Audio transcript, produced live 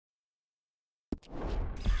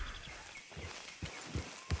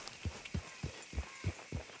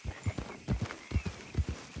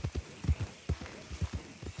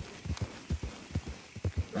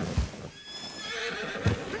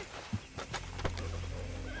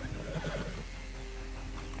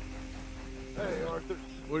Hey, Arthur.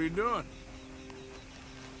 What are you doing?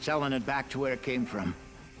 Selling it back to where it came from.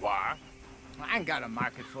 Why? I ain't got a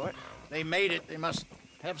market for it. They made it. They must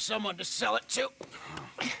have someone to sell it to.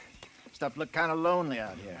 Stuff look kind of lonely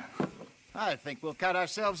out here. I think we'll cut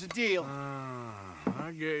ourselves a deal.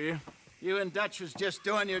 I get you. You and Dutch was just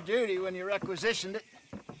doing your duty when you requisitioned it.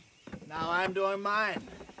 Now I'm doing mine.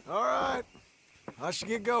 All right. I should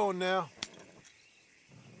get going now.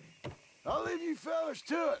 I'll leave you fellas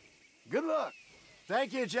to it. Good luck.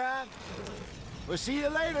 Thank you, John. We'll see you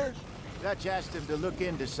later. Dutch asked him to look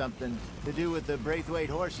into something to do with the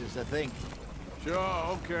Braithwaite horses, I think.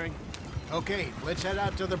 Sure, okay. Okay, let's head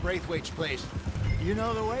out to the Braithwaite's place. You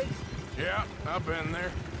know the way? Yeah, I've been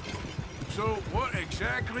there. So, what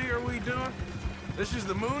exactly are we doing? This is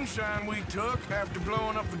the moonshine we took after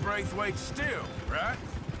blowing up the Braithwaite still, right?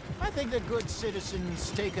 I think the good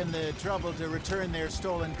citizens taking the trouble to return their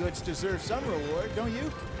stolen goods deserve some reward, don't you?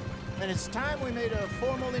 And it's time we made a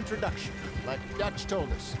formal introduction, like Dutch told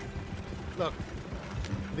us. Look,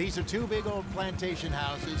 these are two big old plantation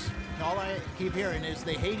houses. All I keep hearing is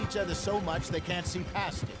they hate each other so much they can't see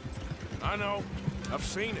past it. I know. I've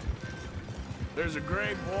seen it. There's a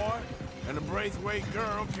gray boy and a Braithwaite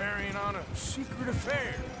girl carrying on a secret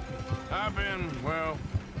affair. I've been, well,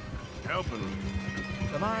 helping them.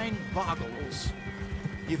 The mind boggles.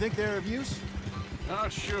 You think they're of use?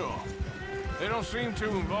 Not sure. They don't seem too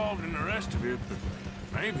involved in the rest of it, but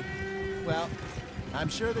maybe. Well, I'm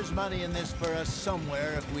sure there's money in this for us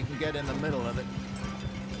somewhere if we can get in the middle of it.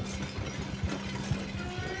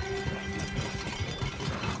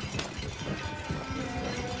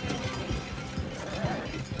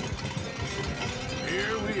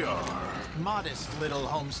 Here we are. Modest little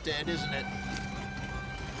homestead, isn't it?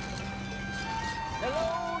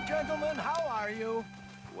 Hello, gentlemen. How are you?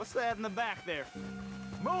 What's that in the back there?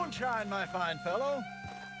 Moonshine, my fine fellow.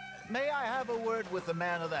 May I have a word with the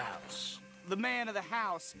man of the house? The man of the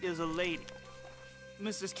house is a lady.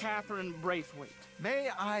 Mrs. Catherine Braithwaite. May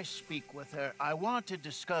I speak with her? I want to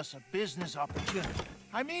discuss a business opportunity.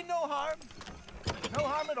 I mean no harm. No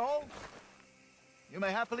harm at all. You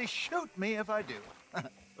may happily shoot me if I do.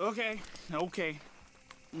 Okay.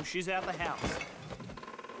 She's at the house.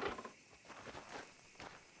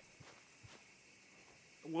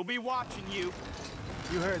 We'll be watching you.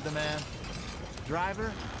 You heard the man.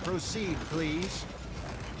 Driver, proceed, please.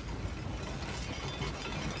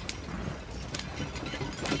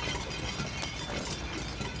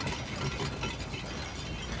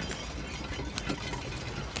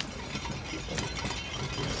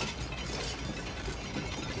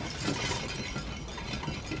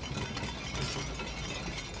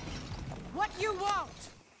 What you want?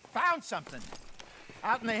 Found something.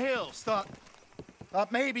 Out in the hills. Thought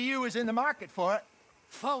maybe you was in the market for it.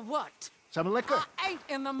 For what? Some liquor. I ain't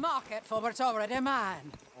in the market for what's already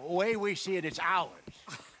mine. The way we see it, it's ours.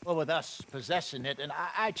 Well, with us possessing it, and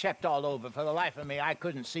I checked all over. For the life of me, I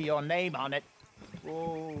couldn't see your name on it.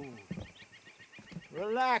 Whoa.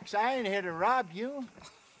 Relax, I ain't here to rob you.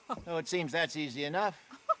 Though it seems that's easy enough.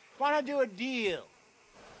 Wanna do a deal?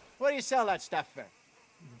 What do you sell that stuff for?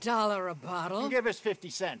 $1 a bottle? Give us 50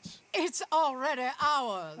 cents. It's already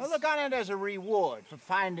ours. Well, look on it as a reward for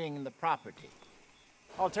finding the property.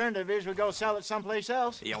 Alternative is we go sell it someplace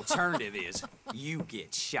else. The alternative is you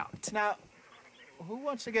get shot. Now, who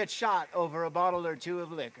wants to get shot over a bottle or two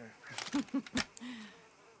of liquor?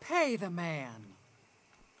 Pay the man.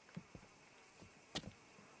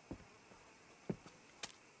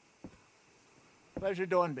 Pleasure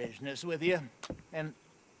doing business with you. And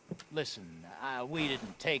listen, we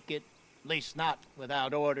didn't take it. At least not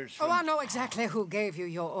without orders from... Oh, I know exactly who gave you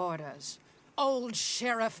your orders. Old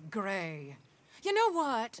Sheriff Gray. You know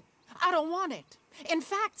what? I don't want it. In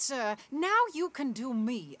fact, sir, now you can do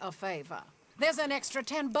me a favor. There's an extra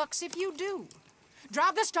 $10 if you do.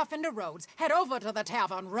 Drive the stuff into Rhodes, head over to the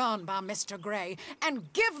tavern run by Mr. Gray,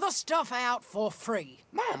 and give the stuff out for free.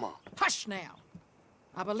 Mama! Hush now.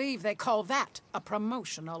 I believe they call that a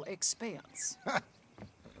promotional expense.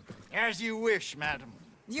 As you wish, madam.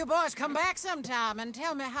 You boys come back sometime and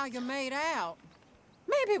tell me how you made out.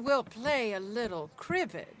 Maybe we'll play a little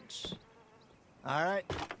cribbage. All right.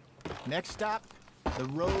 Next stop, the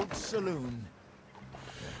Rhodes Saloon.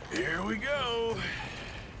 Here we go.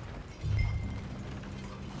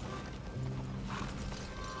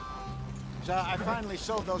 So I finally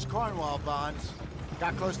sold those Cornwall bonds.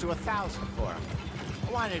 Got close to 1,000 for them.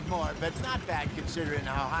 I wanted more, but not bad considering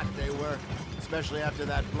how hot they were, especially after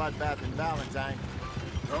that bloodbath in Valentine.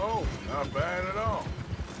 No, not bad at all.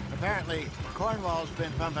 Apparently, Cornwall's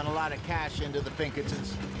been pumping a lot of cash into the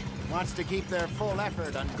Pinkertons. Wants to keep their full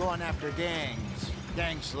effort on going after gangs.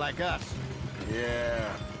 Gangs like us.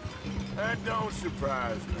 Yeah, that don't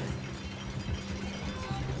surprise me.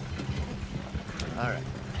 All right.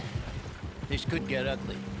 This could get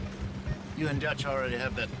ugly. You and Dutch already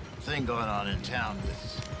have that thing going on in town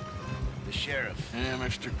with the sheriff. Yeah,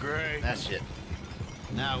 Mr. Gray. That's it.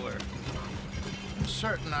 Now we're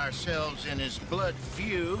inserting ourselves in his blood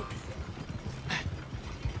feud.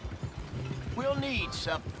 We'll need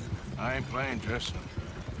something. I ain't playing Justin.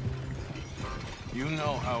 You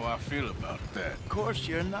know how I feel about that. Of course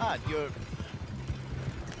you're not. You're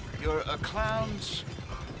a clown's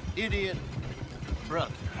idiot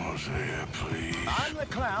brother. Hosea, please. I'm the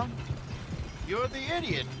clown. You're the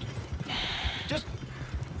idiot. Just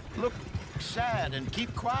look sad and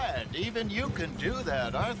keep quiet. Even you can do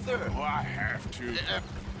that, Arthur. Oh, I have to.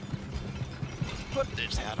 Put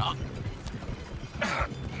this hat on.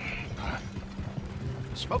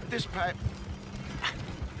 Smoke this pipe.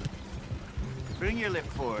 Bring your lip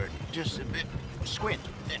forward just a bit. Squint.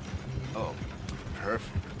 Oh,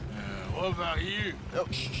 perfect. What about you? Oh,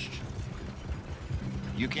 shh.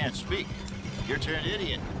 You can't speak. You're turned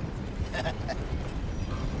idiot.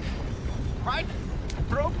 Right?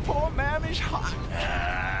 Broke poor Mammy's heart.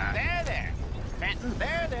 There. Fenton,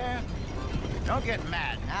 there. Don't get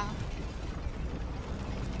mad now.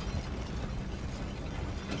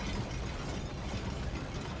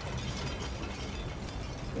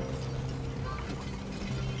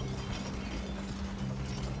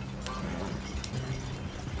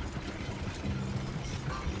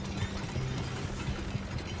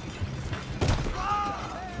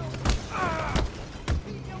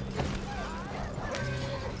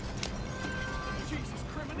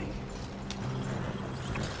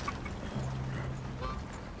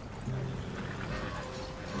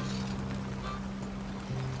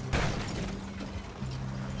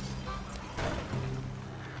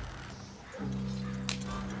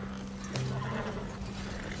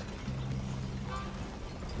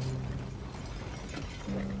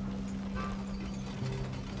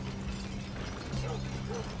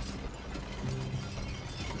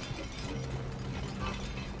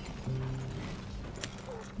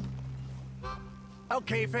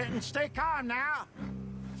 Okay, Fenton, stay calm now.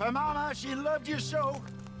 For Mama, she loved you so.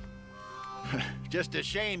 Just a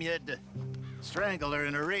shame you had to strangle her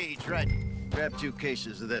in a rage, right? Grab 2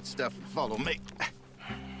 cases of that stuff and follow me.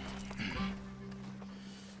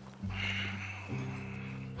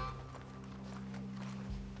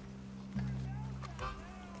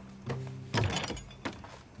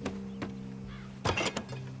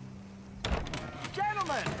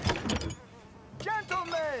 Gentlemen!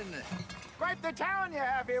 Quite the town you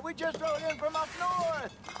have here. We just rode in from up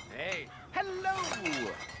north. Hey. Hello.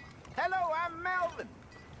 Hello, I'm Melvin.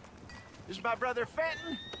 This is my brother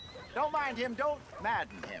Fenton. Don't mind him. Don't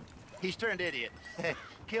madden him. He's turned idiot.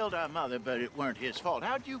 Killed our mother, but it weren't his fault.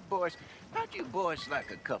 How'd you boys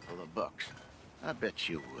like a couple of bucks? I bet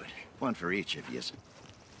you would. One for each of yous.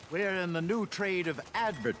 We're in the new trade of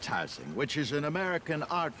advertising, which is an American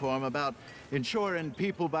art form about ensuring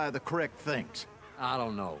people buy the correct things. I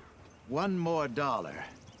don't know. $1 more.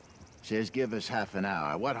 Says give us half an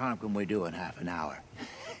hour. What harm can we do in half an hour?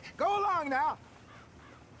 Go along now.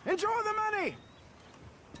 Enjoy the money.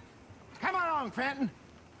 Come along, Fenton.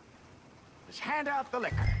 Let's hand out the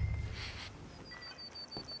liquor.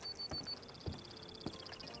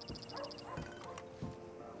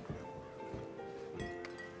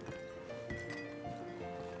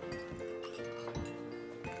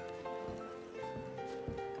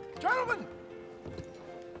 Gentlemen!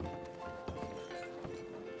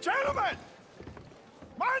 Gentlemen!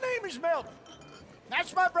 My name is Melvin.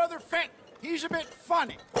 That's my brother Fenton. He's a bit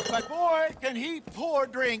funny, but boy, can he pour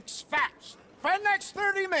drinks fast. For the next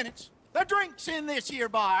 30 minutes, the drinks in this here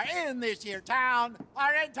bar, in this here town,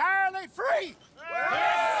 are entirely free.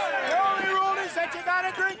 The only rule is that you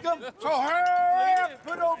gotta drink them. So hurry up,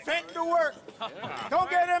 put old Fenton to work. Don't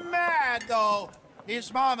get him mad, though.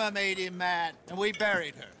 His mama made him mad, and we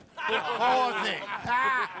buried her. Poor thing.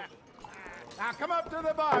 Now come up to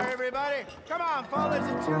the bar, everybody. Come on, fellas,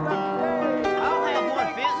 it's your lucky day. I'll have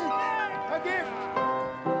one, Fenton. A gift.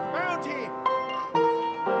 Bounty.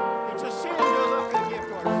 It's a sin to look at gift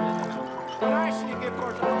horses. But I see gift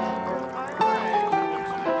horses all over my eyes.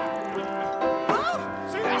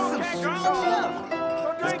 See, that's some strong stuff.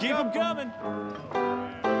 Just keep them coming.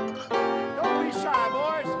 Don't be shy,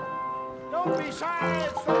 boys. Don't Don't be shy,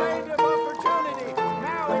 it's the land of opportunity.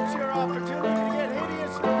 Now it's your opportunity to get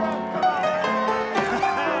hideous and drunk. Come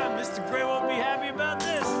on. Mr. Gray won't be happy about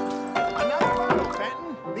this. Another bottle,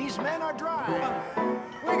 Fenton. These men are dry.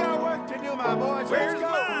 We got work to do, my boys. Where's Let's go.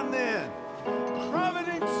 mine then?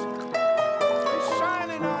 Providence is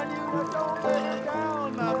shining on you, but don't let her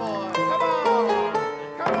down, my boy. Come on.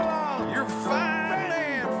 Come along. You're a fine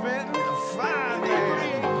man, Fenton. A fine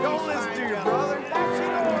man. Don't listen to your brother. That's in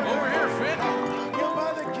order. Over here, Fenton. Your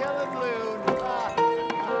mother killing loon.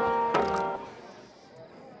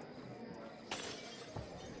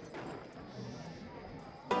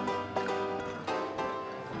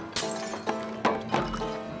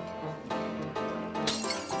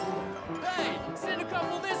 Hey, send a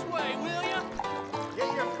couple this way, will ya?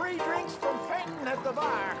 Get your free drinks from Fenton at the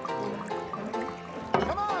bar.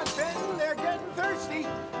 Come on, Fenton. They're getting thirsty.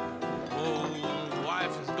 Oh,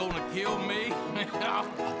 wife is gonna kill me.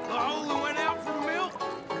 I only went out for milk.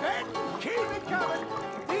 Fenton, keep it coming.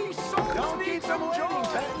 These souls don't need some waiting,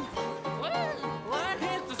 Fenton. Well, that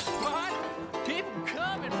hit the spot. Keep 'em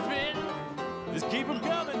coming, Finn. Just keep 'em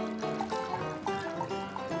coming.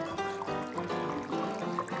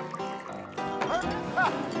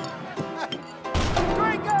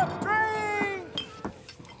 Drink up, drink!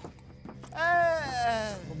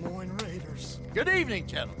 Lemoyne Raiders. Good evening,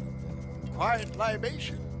 gentlemen. Quiet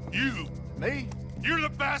libation. You! Me? You're the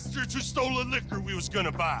bastards who stole the liquor we was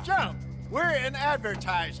gonna buy! Jump. We're in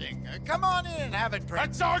advertising. Come on in and have a drink.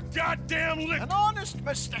 That's our goddamn liquor! An honest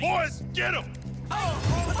mistake. Boys, get him!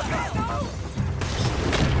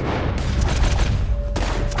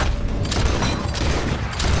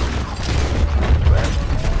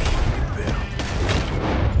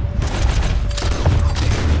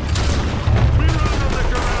 We run the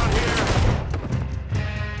liquor around here!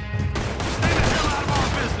 Stay the hell out of our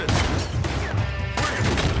business!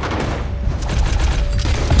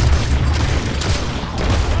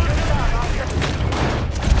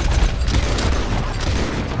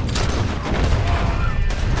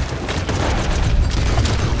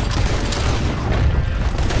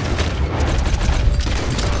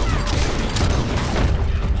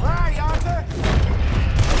 Hi, Arthur.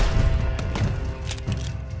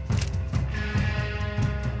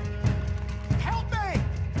 Help me!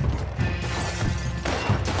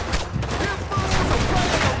 You fools are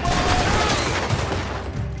running away!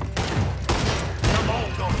 Come on,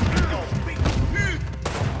 go!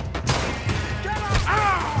 Get up!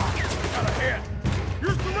 Got a hit!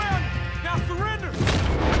 You're surrounded! Now surrender!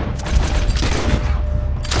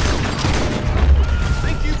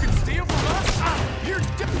 Think you can steal from us? You're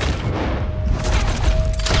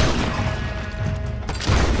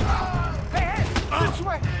Hey, hey! This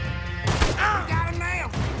way! We got him now!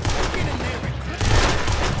 Get in there!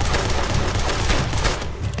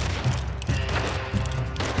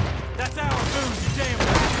 That's our booze, you damn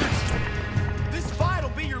bastards. This fight'll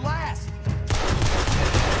be your last.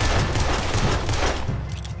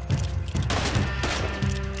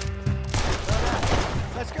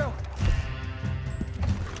 Let's go.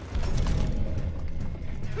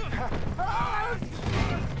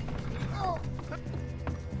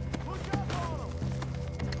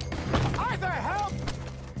 Arthur, help!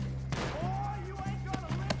 Boy, you ain't gonna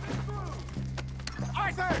live this through.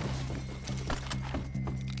 Arthur!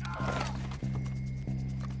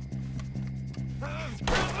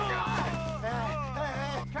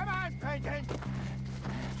 Come on, Peyton.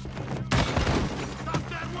 Stop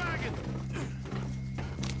that wagon!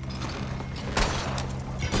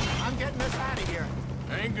 I'm getting us out of here.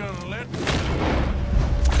 Ain't gonna let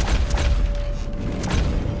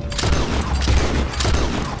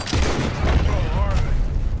Oh, are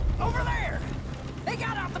they? Over there! They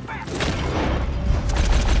got out the back!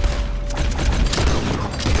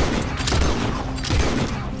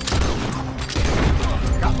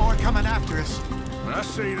 Got more coming after us. I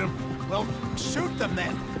see them. Well, shoot them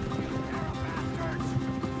then.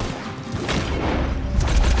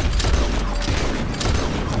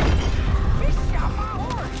 He shot my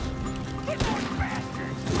horse! Get those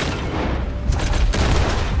bastards!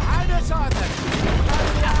 Behind us, Arthur! Out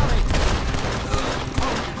of the alley!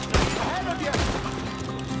 Ahead of you!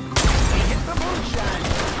 Hit the moonshine!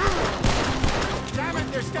 Damn it,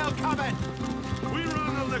 they're still coming! We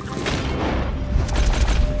run the liquor!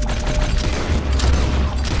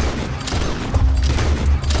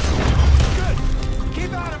 Good!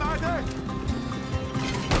 Keep at him, Arthur!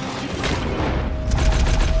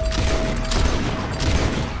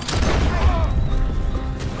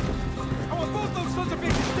 I want both those sons of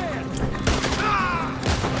bitches dead!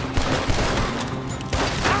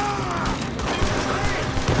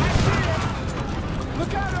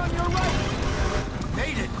 Look out on your right!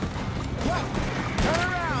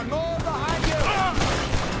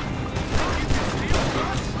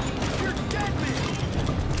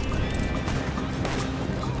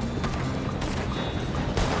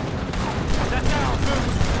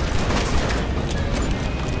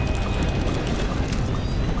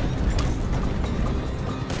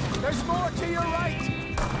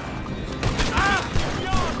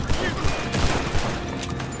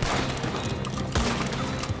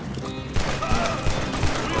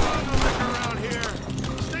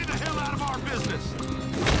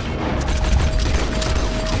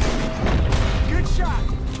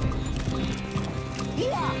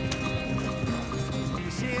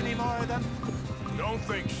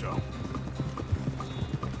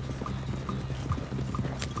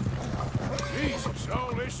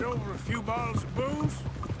 Just over a few bottles of booze?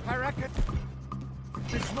 I reckon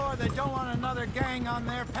it's more they don't want another gang on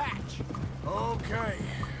their patch. Okay.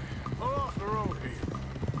 Pull off the road here.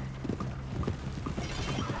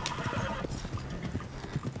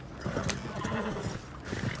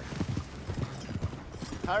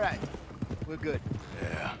 All right, we're good.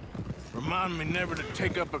 Yeah. Remind me never to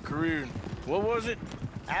take up a career in... What was it?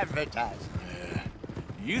 Advertising. Yeah.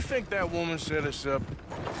 You think that woman set us up?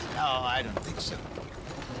 No, I don't think so.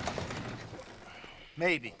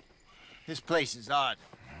 Maybe. This place is odd.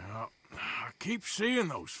 Well, I keep seeing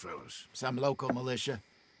those fellas. Some local militia.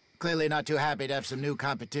 Clearly not too happy to have some new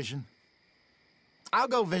competition. I'll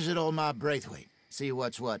go visit old Ma Braithwaite, see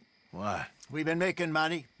what's what. Why? We've been making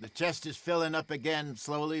money. The chest is filling up again,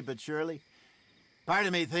 slowly but surely. Part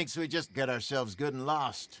of me thinks we just get ourselves good and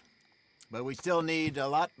lost. But we still need a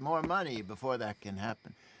lot more money before that can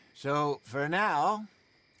happen. So, for now,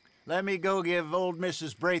 let me go give old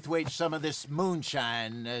Mrs. Braithwaite some of this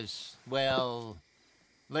moonshine as, well,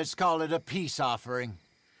 let's call it a peace offering.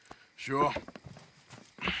 Sure.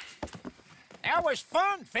 That was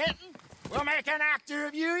fun, Fenton. We'll make an actor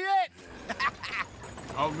of you yet.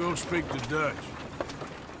 I'll go speak to Dutch.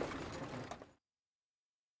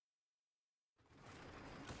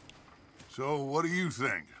 So, what do you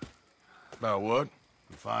think? About what?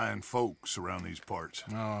 The fine folks around these parts.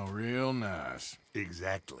 Oh, real nice.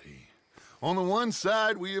 Exactly. On the one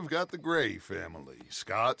side, we have got the Gray family.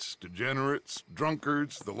 Scots, degenerates,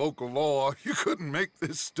 drunkards, the local law. You couldn't make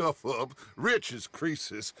this stuff up. Rich as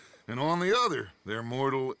Croesus. And on the other, their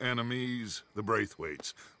mortal enemies, the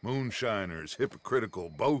Braithwaites. Moonshiners, hypocritical,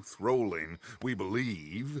 both rolling, we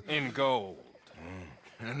believe. In gold.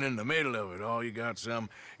 And in the middle of it all, you got some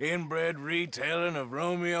inbred retelling of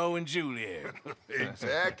Romeo and Juliet.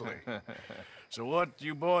 Exactly. So what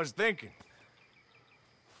you boys thinking?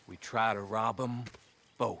 We try to rob them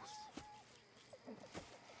both.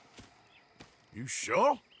 You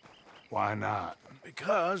sure? Why not?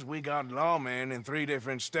 Because we got lawmen in 3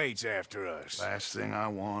 different states after us. Last thing I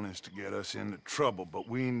want is to get us into trouble, but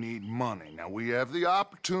we need money. Now, we have the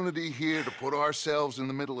opportunity here to put ourselves in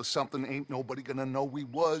the middle of something ain't nobody gonna know we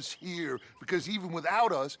was here, because even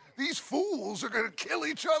without us, these fools are gonna kill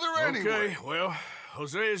each other anyway. Okay, well,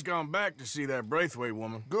 Hosea's gone back to see that Braithwaite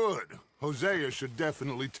woman. Good. Hosea should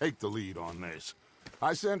definitely take the lead on this.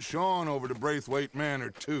 I sent Sean over to Braithwaite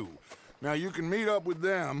Manor, too. Now, you can meet up with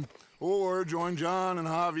them, or join John and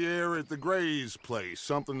Javier at the Gray's place.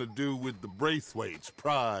 Something to do with the Braithwaite's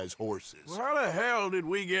prize horses. Well, how the hell did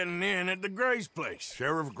we get in at the Gray's place?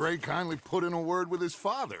 Sheriff Gray kindly put in a word with his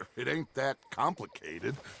father. It ain't that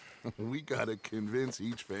complicated. We gotta convince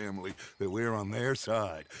each family that we're on their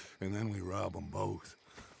side, and then we rob them both.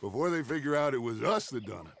 Before they figure out it was us that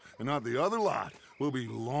done it, and not the other lot, we'll be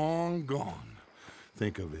long gone.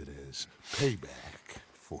 Think of it as payback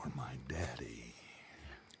for my daddy.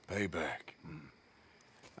 Payback.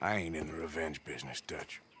 I ain't in the revenge business,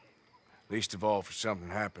 Dutch. Least of all for something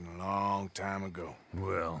happened a long time ago.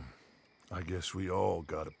 Well, I guess we all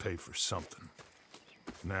gotta pay for something.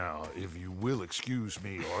 Now, if you will excuse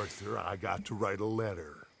me, Arthur, I got to write a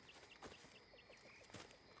letter.